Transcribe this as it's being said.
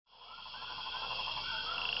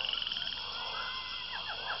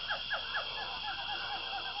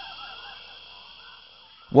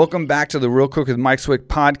Welcome back to the Real Quick with Mike Swick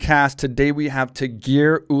podcast. Today we have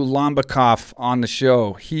Tagir Ulanbekov on the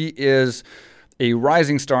show. He is a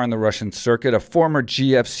rising star in the Russian circuit, a former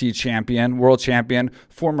GFC champion, world champion,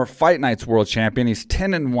 former Fight Nights world champion. He's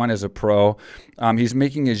 10-1 as a pro. He's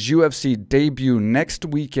making his UFC debut next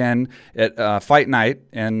weekend at Fight Night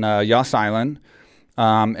in Yas Island.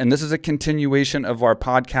 And this is a continuation of our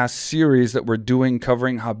podcast series that we're doing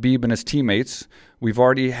covering Khabib and his teammates. We've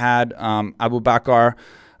already had Abu Bakr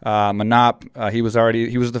Manap. He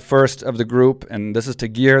was the first of the group, and this is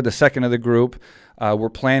Tagir, the second of the group. We're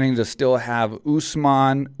planning to still have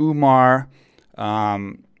Usman, Umar,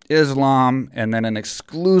 Islam, and then an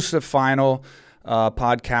exclusive final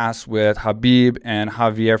podcast with Khabib and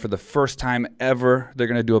Javier for the first time ever. They're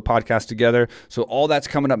going to do a podcast together. So all that's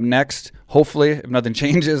coming up next, hopefully, if nothing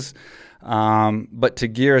changes. But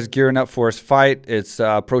Tagir is gearing up for his fight. It's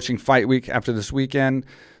approaching fight week after this weekend.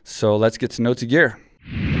 So let's get to know Tagir.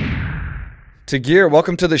 Tagir,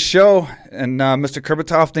 welcome to the show. And Mr.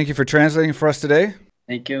 Kurbatov, thank you for translating for us today.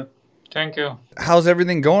 Thank you. Thank you. How's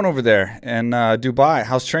everything going over there in Dubai?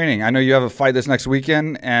 How's training? I know you have a fight this next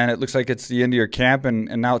weekend, and it looks like it's the end of your camp, and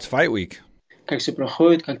now it's fight week. Как все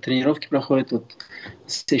проходит, как тренировки проходят? Вот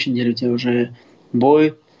с следующей недели у тебя уже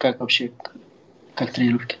бой. Как вообще, как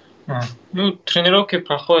тренировки? Ну, тренировки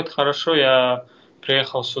проходят хорошо. Я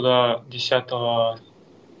приехал сюда 10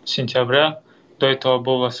 сентября. До этого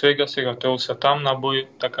был в Лас-Вегасе, готовился там на бой.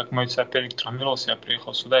 Так как мой соперник травмировался, я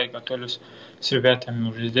приехал сюда и готовлюсь с ребятами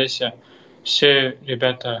уже здесь. Все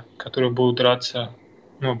ребята, которые будут драться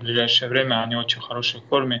в ближайшее время, они очень в хорошей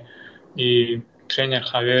форме. И тренер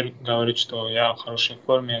Хавер говорит, что я в хорошей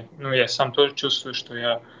форме. Ну, я сам тоже чувствую, что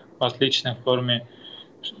я в отличной форме.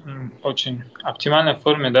 Очень оптимальной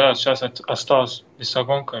форме, да. Сейчас осталась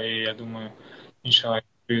весогонка, и я думаю, иншаллах,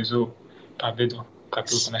 привезу победу,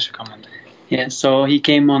 как и наша команда. Yeah, so he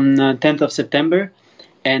came on 10th of September,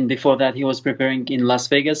 and before that he was preparing in Las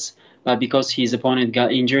Vegas. Because his opponent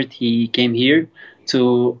got injured, he came here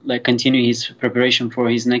to continue his preparation for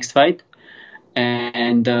his next fight.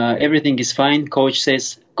 And everything is fine. Coach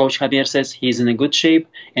Javier says he's in a good shape,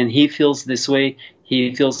 and he feels this way.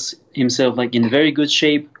 He feels himself in very good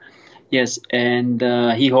shape. Yes, and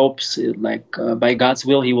he hopes by God's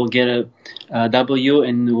will he will get a W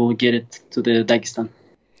and will get it to the Dagestan.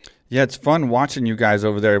 Yeah, it's fun watching you guys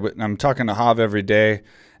over there. I'm talking to Hav every day,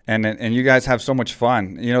 and you guys have so much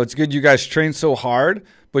fun. You know, it's good you guys train so hard,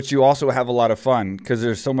 but you also have a lot of fun because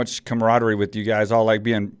there's so much camaraderie with you guys, all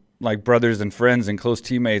being like brothers and friends and close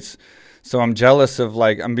teammates. So I'm jealous of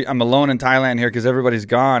I'm alone in Thailand here because everybody's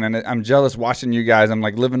gone, and I'm jealous watching you guys. I'm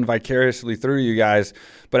living vicariously through you guys.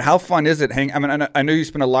 But how fun is it? I know you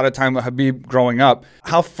spent a lot of time with Khabib growing up.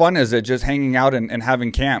 How fun is it just hanging out and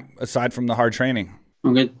having camp aside from the hard training?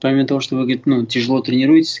 Он говорит, помимо того, что вы, тяжело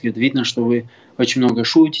тренируетесь, говорит, видно, что вы очень много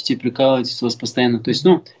шутите, прикалываетесь, у вас постоянно, то есть,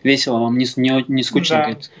 весело, вам не скучно. Да.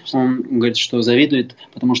 Говорит. Он говорит, что завидует,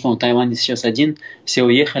 потому что он в Таиланде сейчас один, все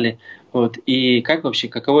уехали. Вот. И как вообще,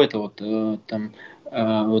 каково это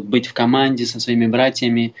быть в команде со своими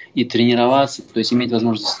братьями и тренироваться, то есть иметь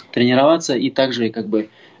возможность тренироваться и также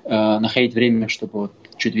находить время, чтобы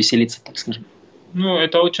чуть веселиться, так скажем.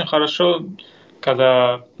 Это очень хорошо.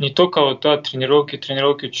 Когда не только тренировки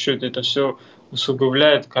чуть-чуть, это все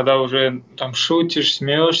усугубляет, когда уже там шутишь,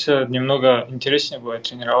 смеешься, немного интереснее будет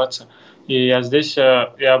тренироваться. И я здесь,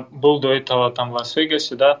 я был до этого там в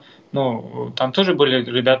Лас-Вегасе, да, там тоже были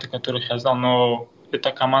ребята, которых я знал, но эта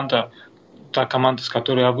команда, та команда, с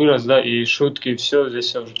которой я вырос, да, и шутки, и все,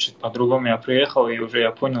 здесь уже чуть по-другому я приехал, и уже я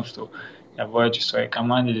понял, что я бываю в своей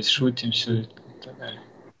команде, здесь шутим, все и так далее.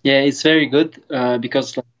 Yeah, it's very good,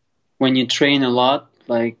 because when you train a lot,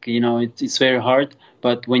 it's very hard.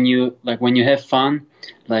 But when you have fun,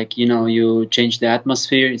 you change the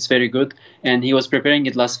atmosphere. It's very good. And he was preparing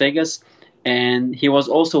at Las Vegas, and he was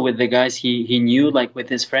also with the guys he knew, with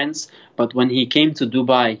his friends. But when he came to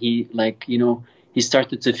Dubai, he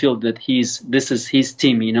started to feel that this is his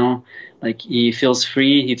team. He feels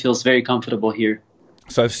free. He feels very comfortable here.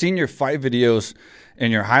 So I've seen your fight videos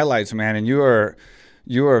and your highlights, man, and you are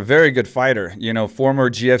a very good fighter, former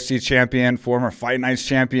GFC champion, former Fight Nights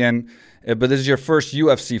champion, but this is your first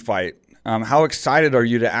UFC fight. How excited are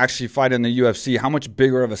you to actually fight in the UFC? How much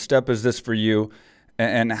bigger of a step is this for you?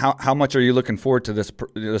 And how much are you looking forward to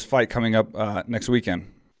this fight coming up next weekend?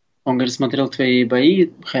 Он говорит, смотрел твои бои,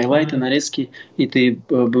 хайлайты, нарезки, и ты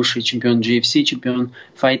бывший чемпион GFC, чемпион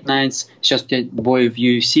Fight Nights, сейчас у тебя бой в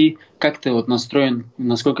UFC. Как ты настроен,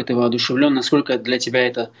 насколько ты воодушевлен, насколько для тебя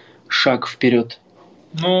это шаг вперед?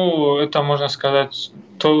 Это можно сказать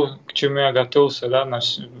то, к чему я готовился, да,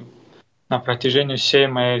 на протяжении всей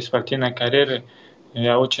моей спортивной карьеры.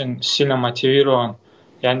 Я очень сильно мотивирован.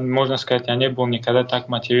 Можно сказать, я не был никогда так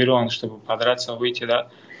мотивирован, чтобы подраться, выйти, да.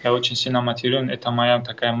 Я очень сильно мотивирован. Это моя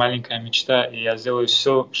такая маленькая мечта, и я сделаю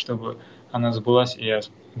все, чтобы она сбылась, и я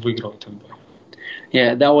выиграл этот бой.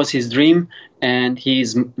 Yeah, that was his dream, and he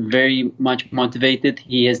is very much motivated.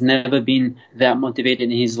 He has never been that motivated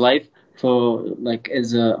in his life for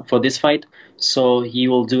this fight. So he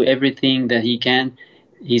will do everything that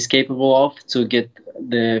he's capable of to get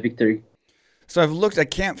the victory. So I've looked, I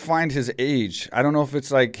can't find his age. I don't know if it's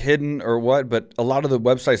like hidden or what, but a lot of the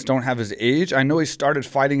websites don't have his age. I know he started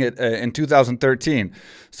fighting it in 2013.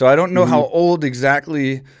 So I don't know how old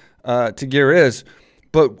exactly Tagir is,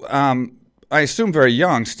 but I assume very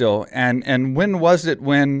young still. And when was it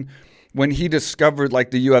when he discovered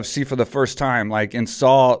like the UFC for the first time, like, and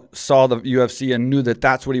saw the UFC and knew that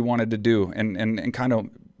that's what he wanted to do and kind of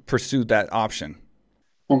pursued that option?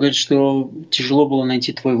 Он говорит, что тяжело было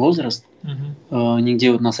найти твой возраст.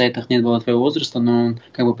 Нигде вот на сайтах нет было твоего возраста, но он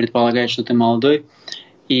как бы предполагает, что ты молодой.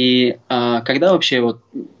 И когда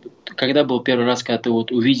был первый раз, когда ты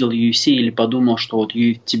вот увидел UFC или подумал, что вот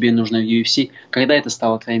тебе нужно в UFC, когда это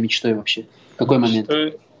стало твоей мечтой вообще? Какой момент?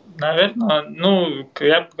 Наверное,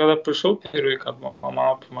 я когда пришел первый к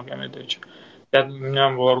Абдулманапу Магомедовичу, у меня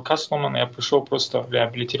была рука сломана, я пришел просто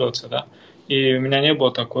реабилитироваться, да. И у меня не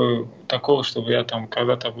было такого, чтобы я там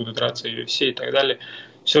когда-то буду драться в UFC и так далее.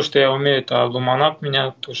 Все, что я умею, это Абдулманап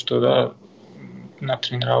меня, то, что, да,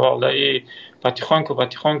 натренировал, да, и потихоньку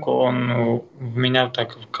он в меня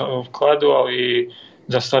так вкладывал и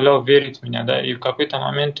заставлял верить в меня, да, и в какой-то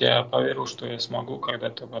момент я поверил, что я смогу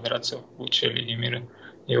когда-то подраться в лучшей лиге мира.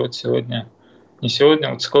 И вот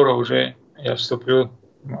вот скоро уже я вступлю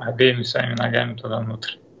обеими своими ногами туда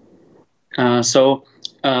внутрь. So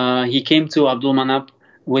he came to Abdulmanap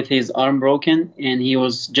with his arm broken, and he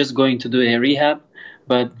was just going to do a rehab.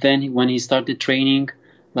 But then when he started training,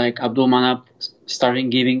 like Abdulmanap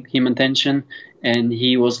started giving him attention, and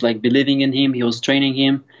he was like believing in him, he was training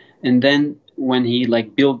him. And then when he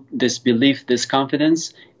like built this belief, this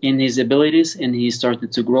confidence in his abilities, and he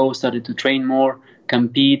started to grow, started to train more,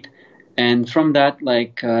 compete. And from that,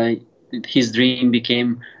 his dream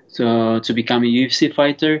became to become a UFC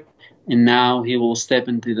fighter. And now he will step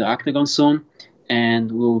into the octagon soon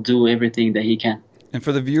and will do everything that he can. And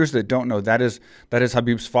for the viewers that don't know, that is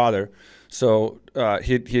Khabib's father. So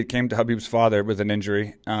he came to Khabib's father with an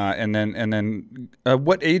injury, and then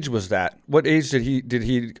what age was that? What age did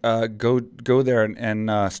he go there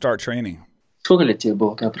and start training? Сколько лет тебе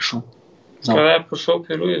было, когда пришел? Когда я пришел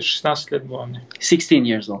впервые, 16 лет было мне. 16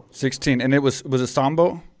 years old. 16, and it was it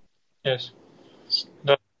самбо? Yes.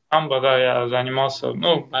 Да, самбо, да, я занимался,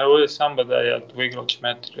 боевое самбо, да, я выиграл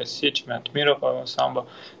чемпионат России, чемпионат мира по самбо.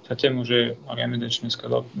 Затем уже Магомедович мне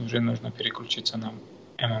сказал, уже нужно переключиться на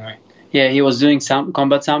ММА. Yeah, he was doing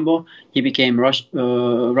combat sambo. He became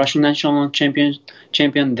Russian national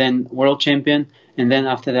champion, then world champion, and then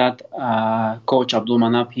after that, coach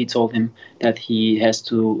Abdulmanap, he told him that he has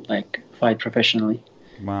to fight professionally.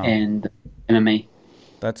 Wow. And MMA.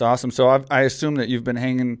 That's awesome. So I assume that you've been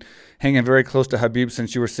hanging very close to Khabib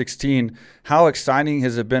since you were 16. How exciting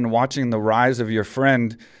has it been watching the rise of your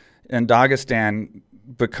friend in Dagestan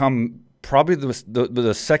become probably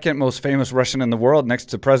the second most famous Russian in the world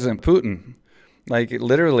next to President Putin?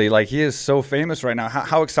 Literally, he is so famous right now.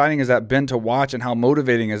 How exciting has that been to watch, and how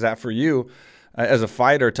motivating is that for you as a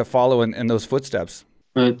fighter to follow in those footsteps?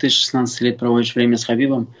 Ты 16 лет проводишь время с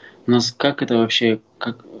Хабибом. У нас как это вообще,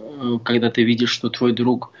 когда ты видишь, что твой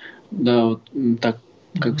друг, да, вот так,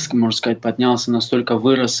 как можно сказать, поднялся, настолько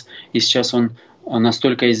вырос, и сейчас он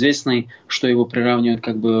настолько известный, что его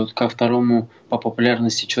приравнивают ко второму по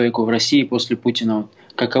популярности человеку в России после Путина.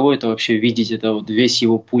 Каково это вообще видеть, это весь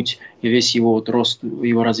его путь и весь его рост,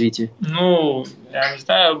 его развитие? Я не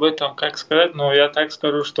знаю об этом, как сказать, но я так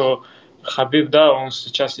скажу, что Хабиб, да, он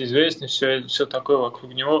сейчас известный, все такое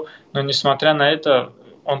вокруг него, но несмотря на это,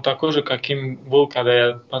 он такой же, каким был, когда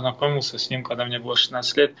я познакомился с ним, когда мне было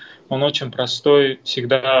 16 лет. Он очень простой,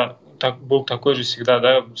 всегда был такой же,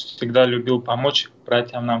 всегда любил помочь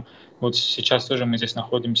братьям нам. Вот сейчас тоже мы здесь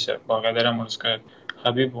находимся, благодаря, можно сказать,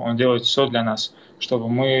 Хабибу. Он делает все для нас, чтобы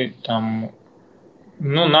мы там...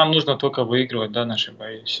 нам нужно только выигрывать, да, наши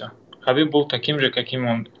бои, и все. Хабиб был таким же, каким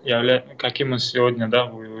он сегодня, да,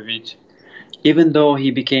 вы видите. Even though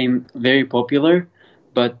he became very popular,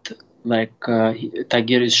 but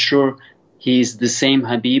Tagir is sure he's the same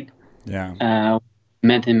Khabib. Yeah.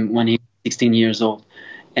 Met him when he was 16 years old.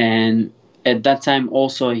 And at that time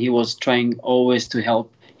also he was trying always to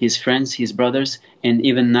help his friends, his brothers. And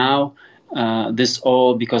even now, this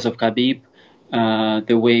all because of Khabib,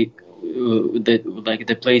 the way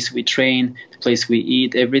the place we train, the place we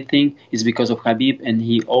eat, everything is because of Khabib, and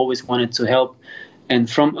he always wanted to help. And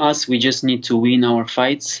from us, we just need to win our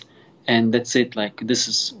fights, and that's it. Like, this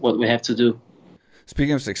is what we have to do.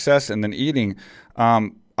 Speaking of success and then eating,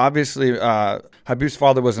 obviously Khabib's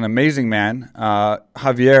father was an amazing man.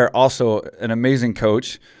 Javier, also an amazing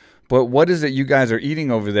coach. But what is it you guys are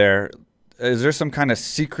eating over there? Is there some kind of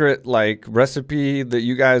secret like recipe that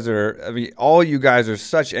you guys are? I mean, all you guys are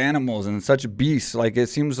such animals and such beasts. Like, it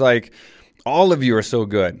seems like all of you are so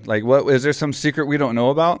good. Like, what is there some secret we don't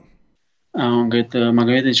know about? Он говорит,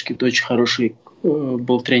 Магомедович очень хороший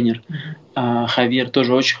был тренер. Хавьер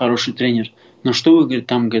тоже очень хороший тренер. Но что вы, говорит,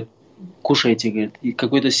 там, говорит, кушаете, говорит, и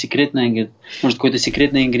какой-то секретный, говорит, может, какой-то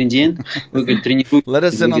секретный ингредиент, вы, говорит, тренируете. Let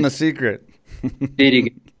us in on the secret.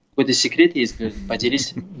 Какой-то секрет есть, говорит,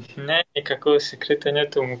 поделись. Нет, никакого секрета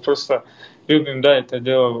нету, мы просто любим, да, это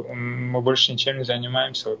дело, мы больше ничем не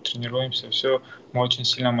занимаемся, вот, тренируемся, все, мы очень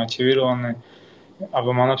сильно мотивированы.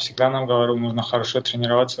 Абдулманап всегда нам говорил, нужно хорошо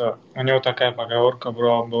тренироваться. У него такая поговорка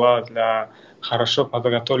была для хорошо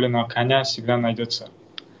подготовленного коня всегда найдется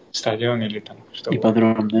стадион или там что-то.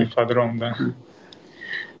 Ипподром, да. Ипподром, да.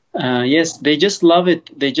 Yes, they just love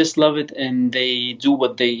it. They just love it, and they do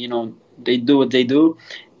what they, they do what they do.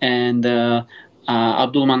 And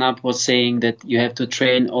Abdul Manap was saying that you have to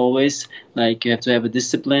train always, like you have to have a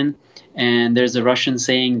discipline. And there's a Russian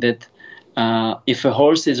saying that if a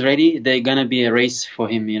horse is ready, there's gonna be a race for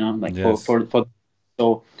him, like yes. for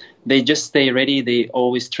so they just stay ready. They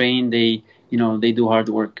always train. They they do hard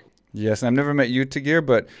work. Yes, and I've never met you, Tagir,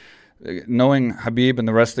 but knowing Khabib and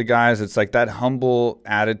the rest of the guys, it's like that humble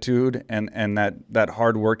attitude and that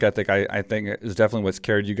hard work ethic, I think is definitely what's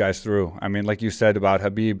carried you guys through. I mean, like you said about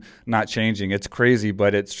Khabib not changing, it's crazy,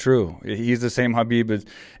 but it's true. He's the same Khabib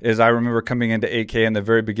as I remember coming into AK in the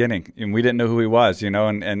very beginning, and we didn't know who he was,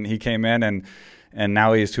 and he came in and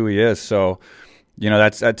now he's who he is. So,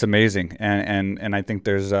 that's amazing, and I think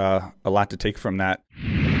there's a lot to take from that.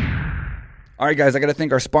 All right, guys, I got to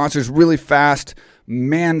thank our sponsors really fast.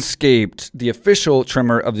 Manscaped, the official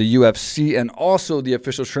trimmer of the UFC and also the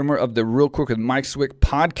official trimmer of the Real Quick with Mike Swick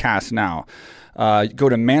podcast now. Go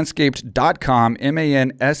to manscaped.com,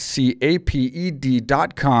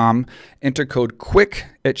 manscaped.com, enter code QUICK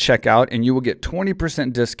at checkout, and you will get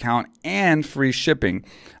 20% discount and free shipping.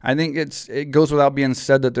 I think it goes without being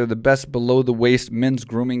said that they're the best below-the-waist men's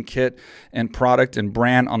grooming kit and product and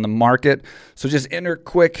brand on the market. So just enter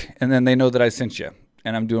QUICK, and then they know that I sent you,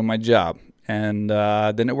 and I'm doing my job. And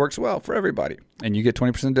then it works well for everybody, and you get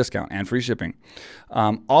 20% discount and free shipping.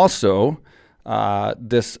 This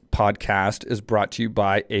podcast is brought to you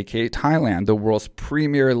by AK Thailand, the world's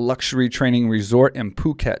premier luxury training resort in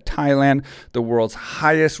Phuket, Thailand, the world's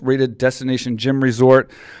highest rated destination gym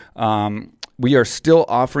resort. We are still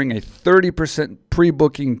offering a 30%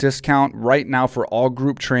 pre-booking discount right now for all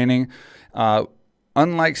group training.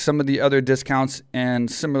 Unlike some of the other discounts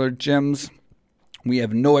and similar gyms, we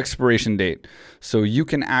have no expiration date. So you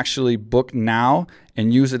can actually book now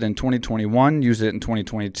and use it in 2021, use it in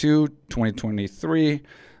 2022, 2023,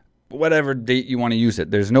 whatever date you want to use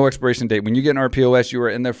it. There's no expiration date. When you get an RPOS, you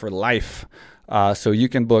are in there for life. So you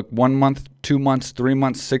can book 1 month, 2 months, 3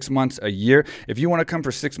 months, 6 months, a year. If you want to come for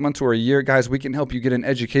 6 months or a year, guys, we can help you get an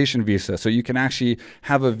education visa. So you can actually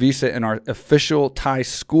have a visa in our official Thai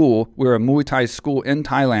school. We're a Muay Thai school in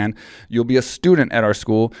Thailand. You'll be a student at our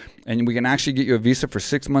school, and we can actually get you a visa for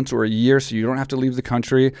 6 months or a year so you don't have to leave the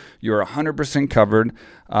country. You're 100% covered.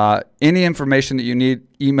 Any information that you need,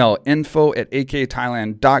 email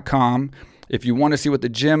info@akthailand.com. If you want to see what the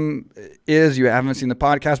gym is, you haven't seen the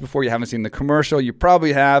podcast before, you haven't seen the commercial, you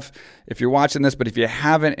probably have if you're watching this, but if you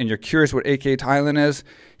haven't and you're curious what AK Thailand is,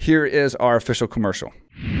 here is our official commercial.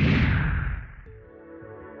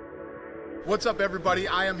 What's up, everybody?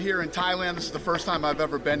 I am here in Thailand. This is the first time I've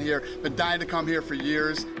ever been here. Been dying to come here for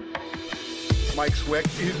years. Mike Swick,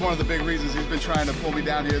 he's one of the big reasons he's been trying to pull me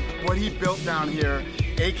down here. What he built down here,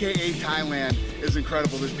 AKA Thailand, is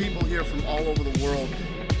incredible. There's people here from all over the world.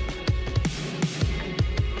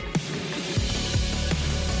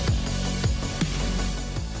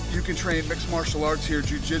 You can train mixed martial arts here,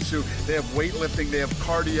 jiu-jitsu. They have weightlifting, they have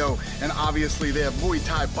cardio, and obviously they have Muay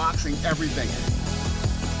Thai, boxing, everything.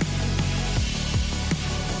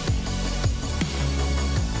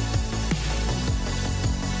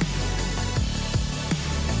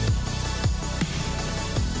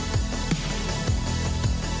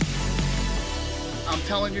 I'm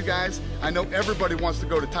telling you guys, I know everybody wants to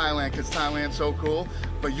go to Thailand because Thailand's so cool,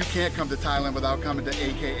 but you can't come to Thailand without coming to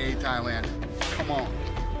AKA Thailand. Come on.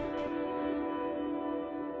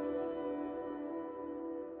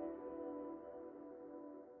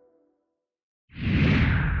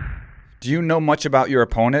 Do you know much about your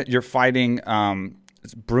opponent? You're fighting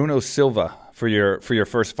Bruno Silva for your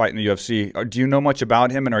first fight in the UFC. Do you know much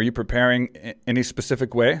about him, and are you preparing in any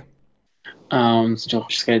specific way? Он сначала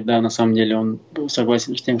хочет сказать, да, на самом деле он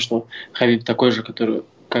согласен с тем, что Хабиб такой же, который,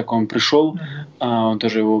 как он пришел, он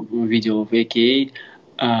тоже его видел в AKA,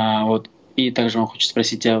 вот, и также он хочет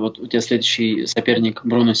спросить тебя, вот у тебя следующий соперник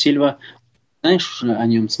Бруно Сильва, знаешь уже о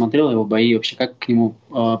нем, смотрел его бои, вообще как к нему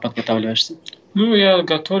подготавливаешься? Ну, я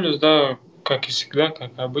готовлюсь, да, как и всегда,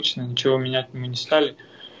 как обычно, ничего менять мы не стали.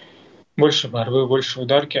 Больше борьбы, больше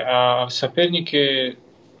ударки, а в сопернике,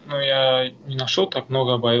 ну, я не нашел так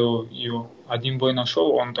много боев его. Один бой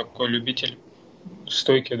нашел, он такой любитель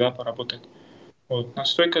стойки, да, поработать. Вот, на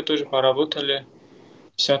стойке тоже поработали.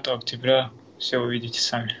 10 октября, все увидите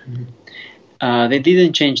сами. They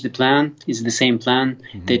didn't change the plan, it's the same plan.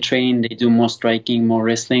 They train, they do more striking, more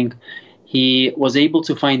wrestling. He was able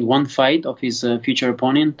to find one fight of his future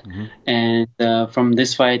opponent, and from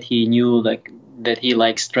this fight he knew that he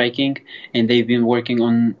likes striking, and they've been working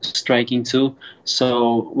on striking too.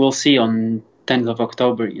 So we'll see on 10th of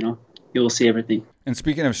October, you will see everything. And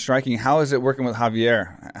speaking of striking, how is it working with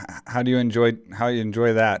Javier? How do you enjoy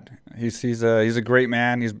that? He's a great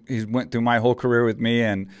man. He's went through my whole career with me,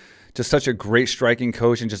 and just such a great striking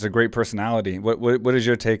coach and just a great personality. What is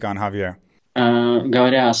your take on Javier?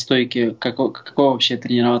 Говоря о стойке, каково вообще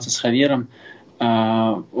тренироваться с Хавьером,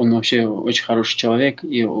 он вообще очень хороший человек,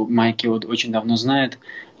 и Майк его очень давно знает,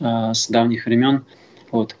 с давних времен.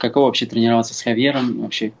 Вот, каково вообще тренироваться с Хавьером?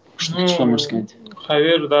 Вообще, что можно сказать?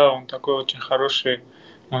 Хавьер, да, он такой очень хороший,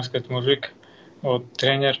 можно сказать, мужик, вот,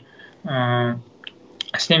 тренер.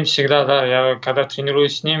 С ним всегда, да, я когда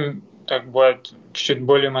тренируюсь с ним, так бывает чуть-чуть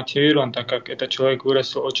более мотивирован, так как этот человек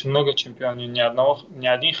вырастил очень много чемпионов, ни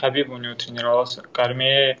один Хабиб у него тренировался,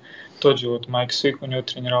 Кормье, тот же вот Майк Свик у него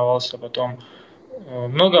тренировался, потом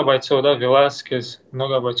много бойцов, да, Веласкес,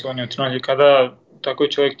 много бойцов у него тренировали. Когда такой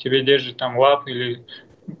человек тебе держит там лап или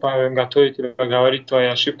готовит тебя, говорит твои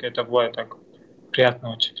ошибки, это бывает так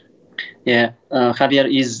приятно очень. Yeah, Javier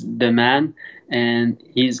is the man, and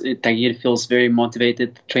Tagir feels very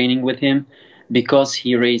motivated training with him because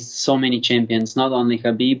he raised so many champions, not only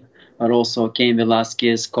Khabib, but also Cain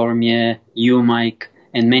Velasquez, Cormier, you, Mike,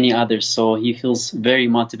 and many others. So he feels very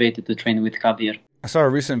motivated to train with Javier. I saw a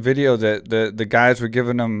recent video that the guys were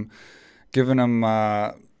giving him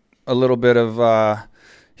a little bit of.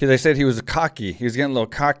 They said he was cocky. He was getting a little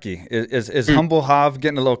cocky. Is Humble Hav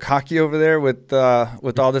getting a little cocky over there with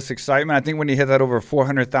all this excitement? I think when he hit that over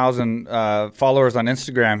 400,000 followers on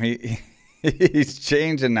Instagram, he's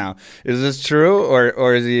changing now. Is this true, or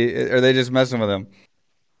are they just messing with him?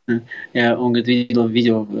 Он говорит, видел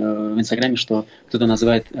видео в Инстаграме, что кто-то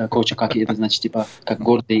называет коуча как, это значит, типа, как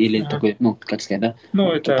гордый или такой, ну, как сказать, да?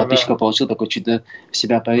 Ну, это, подписчиков получил, такой, чуть-то в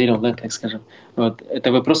себя поверил, да, так скажем. Вот.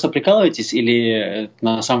 Это вы просто прикалываетесь или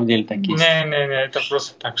на самом деле так есть? Не, это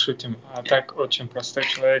просто так шутим. А так очень простой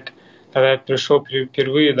человек. Когда я пришел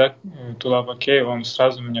впервые, да, туда в Окей, он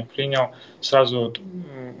сразу меня принял, сразу вот,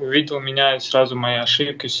 увидел меня, сразу мои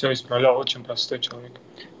ошибки, все исправлял. Очень простой человек.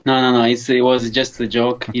 No. It was just a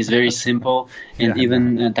joke. He's very simple, and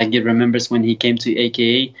even Tagir remembers when he came to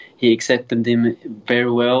AKA, he accepted him very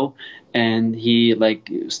well, and he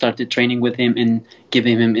started training with him and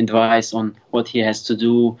giving him advice on what he has to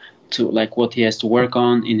do, what he has to work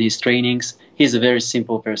on in his trainings. He's a very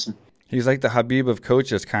simple person. He's like the Khabib of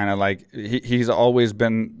coaches, kind of like he's always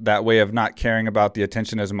been that way of not caring about the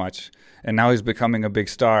attention as much. And now he's becoming a big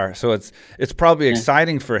star. So it's probably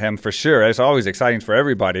exciting for him, for sure. It's always exciting for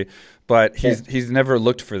everybody, but he's never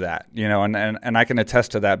looked for that, you know, and I can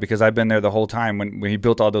attest to that because I've been there the whole time when he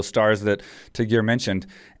built all those stars that Tagir mentioned.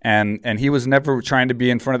 And he was never trying to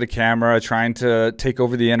be in front of the camera, trying to take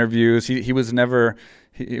over the interviews. He was never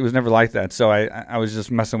like that. So I was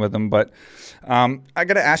just messing with him. But I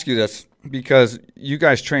got to ask you this because you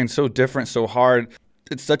guys train so different, so hard.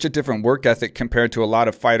 It's such a different work ethic compared to a lot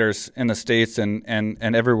of fighters in the States and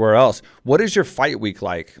everywhere else. What is your fight week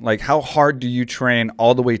like? Like, how hard do you train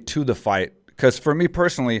all the way to the fight? Because for me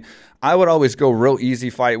personally, I would always go real easy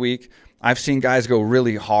fight week. I've seen guys go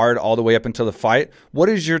really hard all the way up until the fight. What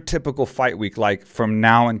is your typical fight week like from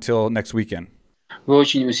now until next weekend? Вы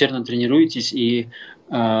очень усердно тренируетесь, и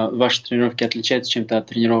ваши тренировки отличаются чем-то от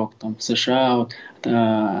тренировок там, в США,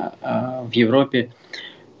 в Европе.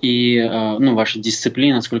 И ваша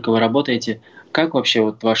дисциплина, насколько вы работаете, как вообще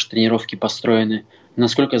вот ваши тренировки построены,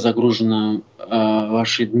 насколько загружены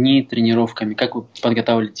ваши дни тренировками, как вы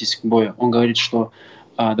подготавливаетесь к бою. Он говорит, что,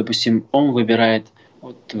 допустим, он выбирает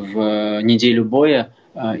вот в неделю боя,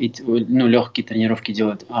 легкие тренировки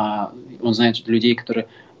делает, а он знает людей, которые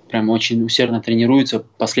прям очень усердно тренируется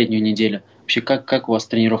последнюю неделю. Вообще, как у вас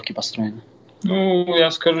тренировки построены? Ну,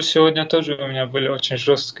 я скажу, сегодня тоже у меня были очень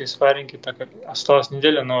жесткие спарринги, так как осталась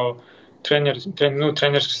неделя, но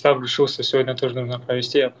тренерский штаб решился, сегодня тоже нужно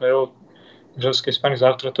провести. Я провел жесткий спарринг.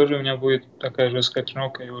 Завтра тоже у меня будет такая жесткая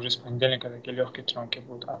тренировка, и уже с понедельника такие легкие тренировки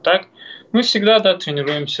будут. А так, мы всегда, да,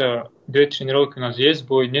 тренируемся. 2 тренировки у нас есть,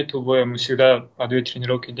 бой, нету боя. Мы всегда по 2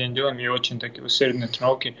 тренировки в день делаем, и очень такие усердные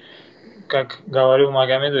тренировки. Как говорил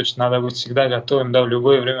Магомедович, надо быть всегда готовым, да, в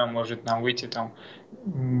любое время может нам выйти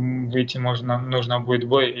нужно будет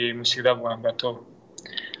бой, и мы всегда будем готовы.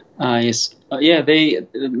 Yes. Yeah, they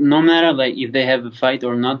no matter like if they have a fight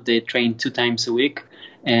or not, they train 2 times a week,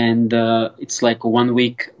 and it's like 1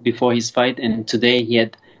 week before his fight. And today he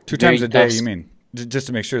had 2 times a day. You mean just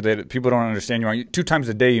to make sure that people don't understand you wrong? 2 times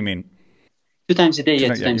a day, you mean? 2 times a day.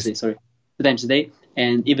 Yeah, 2 times a day. Sorry, 2 times a day.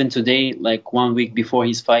 And even today, like 1 week before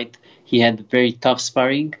his fight, he had very tough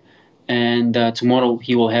sparring, and tomorrow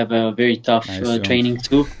he will have a very tough training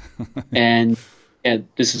too. And yeah,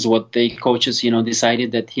 this is what the coaches,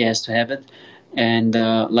 decided that he has to have it. And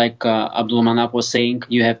like Abdulmanap was saying,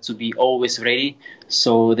 you have to be always ready.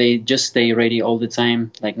 So they just stay ready all the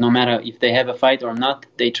time. Like no matter if they have a fight or not,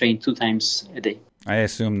 they train 2 times a day. I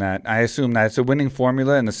assume that. It's a winning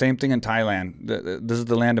formula, and the same thing in Thailand. This is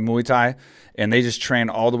the land of Muay Thai, and they just train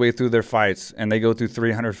all the way through their fights, and they go through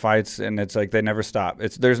 300 fights, and it's like they never stop.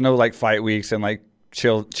 There's no like fight weeks and like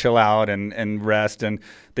chill out and rest, and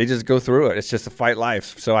they just go through it. It's just a fight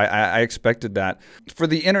life. So I expected that. For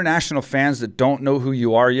the international fans that don't know who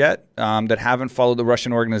you are yet, that haven't followed the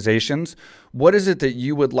Russian organizations, what is it that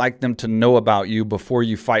you would like them to know about you before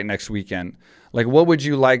you fight next weekend? Like, what would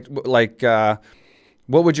you like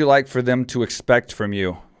for them to expect from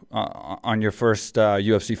you on your first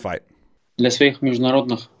UFC fight? Для своих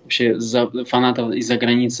международных вообще фанатов из-за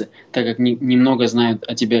границы, так как немного знают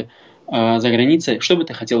о тебе за границей, что бы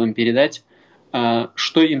ты хотел им передать?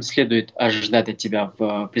 Что им следует ожидать от тебя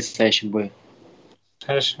в предстоящем бое? В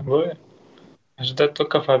предстоящем бое? Ожидать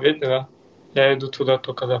только победы, да. Я иду туда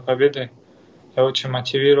только за победой. Я очень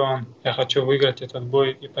мотивирован. Я хочу выиграть этот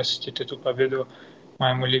бой и посвятить эту победу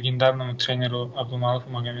моему легендарному тренеру Абдулманафу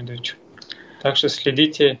Магомедовичу. Так что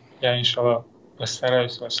следите, я, иншаллах,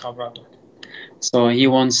 постараюсь вас обрадовать. So he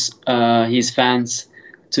wants his fans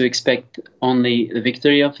to expect only the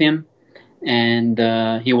victory of him, and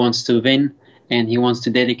he wants to win, and he wants to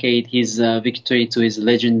dedicate his victory to his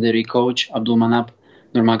legendary coach Abdulmanap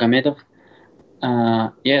Nurmagomedov.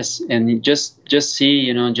 Yes, and just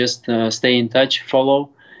see, just stay in touch, follow,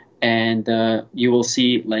 and you will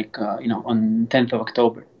see, on 10th of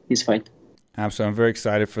October, his fight. Absolutely. I'm very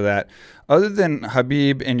excited for that. Other than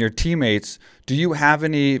Khabib and your teammates, do you have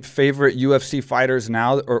any favorite UFC fighters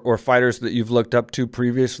now or fighters that you've looked up to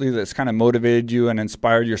previously that's kind of motivated you and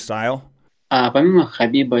inspired your style? Помимо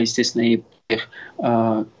Хабиба, естественно, и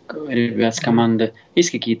ребят с команды,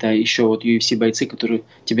 есть какие-то еще UFC бойцы, которые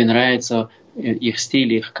тебе нравятся, их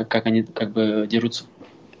стиль, их как они как бы дерутся?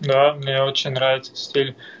 Да, мне очень нравится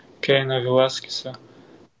стиль Кейна Веласкеса,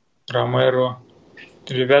 Ромеро.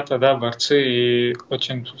 Ребята, да, борцы, и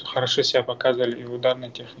очень хорошо себя показывали и в ударной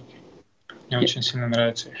технике. Мне очень сильно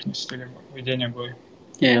нравится их стиль ведения боя.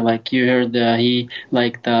 Yeah, like you heard, he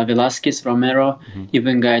liked Velasquez, Romero,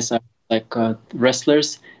 even guys are like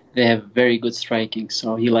wrestlers. They have very good striking,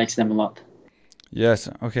 so he likes them a lot. Yes.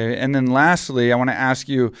 Okay. And then lastly, I want to ask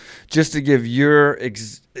you just to give your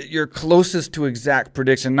closest to exact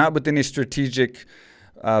prediction, not with any strategic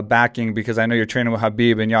backing, because I know you're training with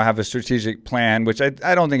Khabib and y'all have a strategic plan, which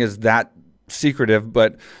I don't think is that secretive,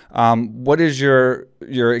 but what is your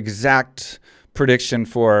exact prediction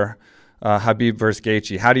for Khabib versus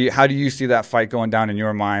Gaethje? How do you see that fight going down in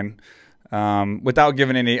your mind, without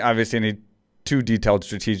giving any too detailed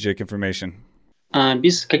strategic information?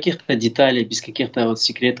 Без каких-то деталей, без каких-то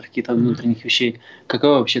секретов, каких-то внутренних вещей. Какой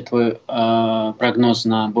вообще твой прогноз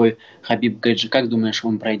на бой Хабиб-Gaethje? Как думаешь,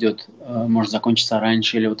 он пройдет? Может закончиться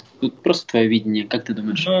раньше? Или просто твое видение? Как ты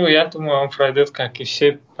думаешь? Ну, я думаю, он пройдет, как и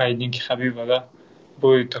все поединки Хабиба, да.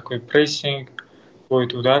 Будет такой прессинг,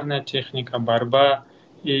 будет ударная техника, борьба.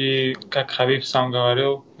 И, как Хабиб сам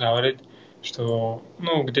говорит, что,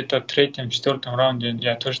 где-то в 3-4 раунде,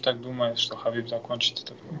 я тоже так думаю, что Хабиб закончит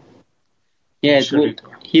этот бой. Yeah,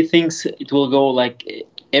 he thinks it will go like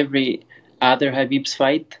every other Khabib's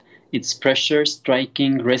fight. It's pressure,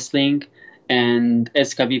 striking, wrestling, and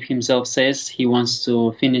as Khabib himself says, he wants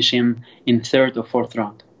to finish him in 3rd or 4th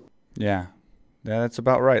round. Yeah, that's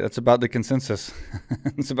about right. That's about the consensus.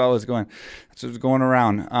 That's about what's going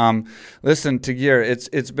around. Listen, Tagir,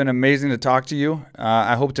 it's been amazing to talk to you.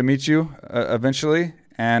 I hope to meet you eventually.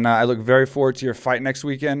 and I look very forward to your fight next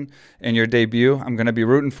weekend and your debut. I'm going to be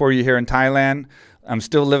rooting for you here in Thailand. I'm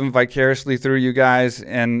still living vicariously through you guys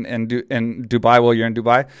in Dubai. Well, you're in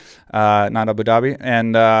Dubai, not Abu Dhabi.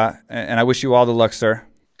 And I wish you all the luck, sir.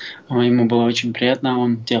 Ему было очень приятно,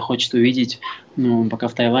 он тебя хочет увидеть, пока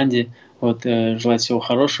в Таиланде. Вот, желает всего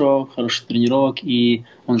хорошего, хороших тренировок, и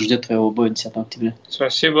он ждет твоего боя 10 октября.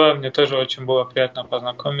 Спасибо, мне тоже очень было приятно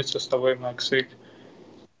познакомиться с тобой, Майк Свик.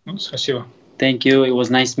 Спасибо. Thank you, it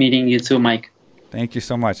was nice meeting you too, Mike. Thank you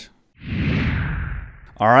so much.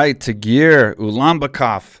 All right, Tagir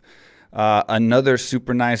Ulanbekov, another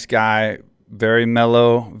super nice guy, very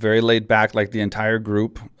mellow, very laid back like the entire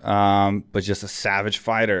group, but just a savage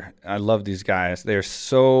fighter. I love these guys. They're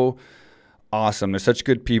so awesome. They're such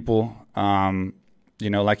good people.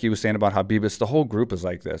 Like he was saying about Khabib, it's the whole group is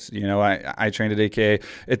like this. I trained at AKA.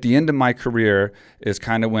 At the end of my career is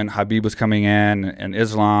kind of when Khabib was coming in and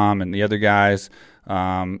Islam and the other guys,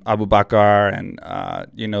 Abu Bakr,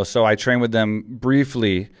 and so I trained with them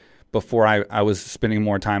briefly before I was spending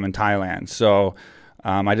more time in Thailand. So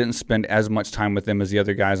I didn't spend as much time with them as the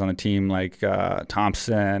other guys on the team, like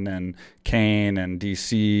Thompson and Kane and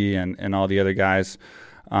DC and all the other guys.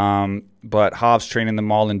 But Hov's training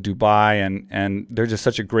them all in Dubai, and they're just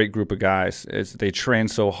such a great group of guys. They train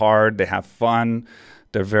so hard, they have fun,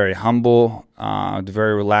 they're very humble, they're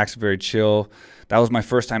very relaxed, very chill. That was my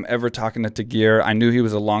first time ever talking to Tagir. I knew he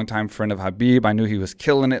was a longtime friend of Khabib. I knew he was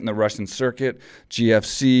killing it in the Russian circuit,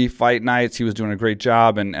 GFC, fight nights. He was doing a great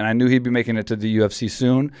job, and I knew he'd be making it to the UFC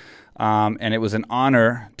soon. And it was an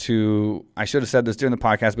honor to, I should have said this during the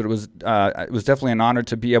podcast, but it was definitely an honor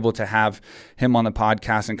to be able to have him on the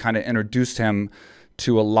podcast and kind of introduce him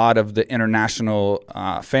to a lot of the international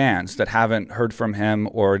fans that haven't heard from him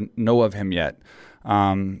or know of him yet.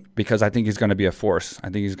 Because I think he's going to be a force. I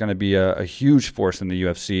think he's going to be a huge force in the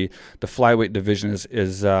UFC. The flyweight division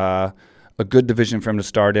is a good division for him to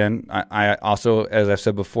start in. I also, as I've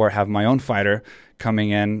said before, have my own fighter coming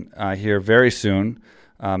in here very soon,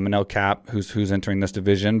 Manel Kape, who's entering this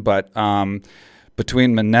division. But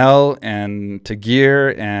between Manel and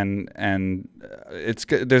Tagir and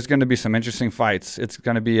there's going to be some interesting fights. It's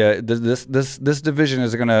going to be this division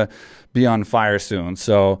is going to be on fire soon.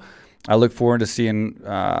 So I look forward to seeing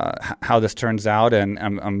how this turns out, and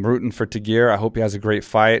I'm rooting for Tagir. I hope he has a great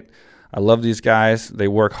fight. I love these guys. They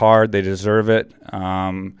work hard. They deserve it.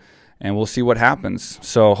 And we'll see what happens.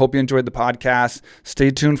 So hope you enjoyed the podcast. Stay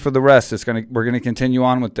tuned for the rest. We're gonna continue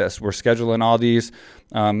on with this. We're scheduling all these.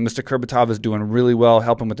 Mr. Kurbatov is doing really well,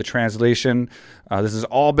 helping with the translation. This has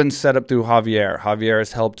all been set up through Javier. Javier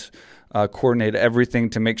has helped coordinate everything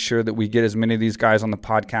to make sure that we get as many of these guys on the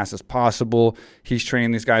podcast as possible. He's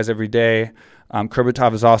training these guys every day.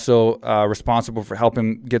 Kurbatov is also responsible for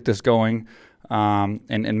helping get this going.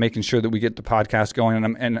 And making sure that we get the podcast going.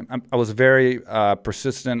 And I was very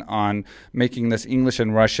persistent on making this English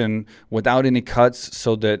and Russian without any cuts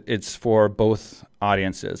so that it's for both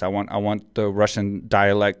audiences. I want the Russian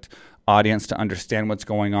dialect audience to understand what's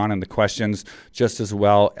going on and the questions just as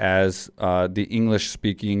well as the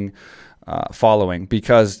English-speaking following,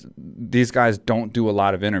 because these guys don't do a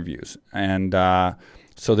lot of interviews. And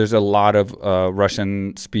so there's a lot of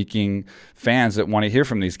Russian-speaking fans that want to hear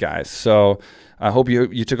from these guys. So I hope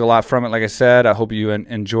you took a lot from it. Like I said, I hope you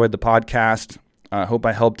enjoyed the podcast. I hope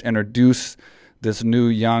I helped introduce this new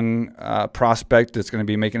young prospect that's going to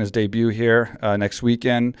be making his debut here next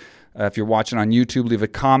weekend. If you're watching on YouTube, leave a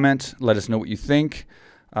comment. Let us know what you think.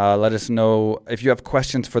 Let us know if you have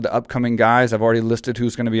questions for the upcoming guys. I've already listed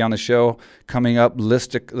who's going to be on the show coming up.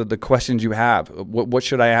 List the questions you have. What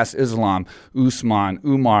should I ask Islam, Usman,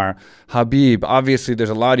 Umar, Khabib? Obviously, there's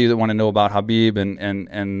a lot of you that want to know about Khabib,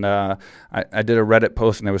 and I did a Reddit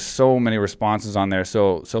post, and there was so many responses on there.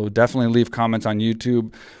 So definitely leave comments on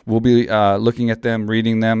YouTube. We'll be looking at them,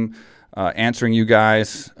 reading them, answering you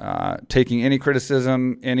guys, taking any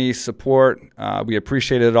criticism, any support. We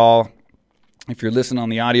appreciate it all. If you're listening on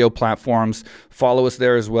the audio platforms, follow us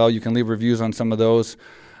there as well. You can leave reviews on some of those.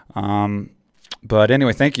 But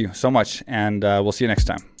anyway, thank you so much, and we'll see you next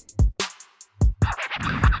time.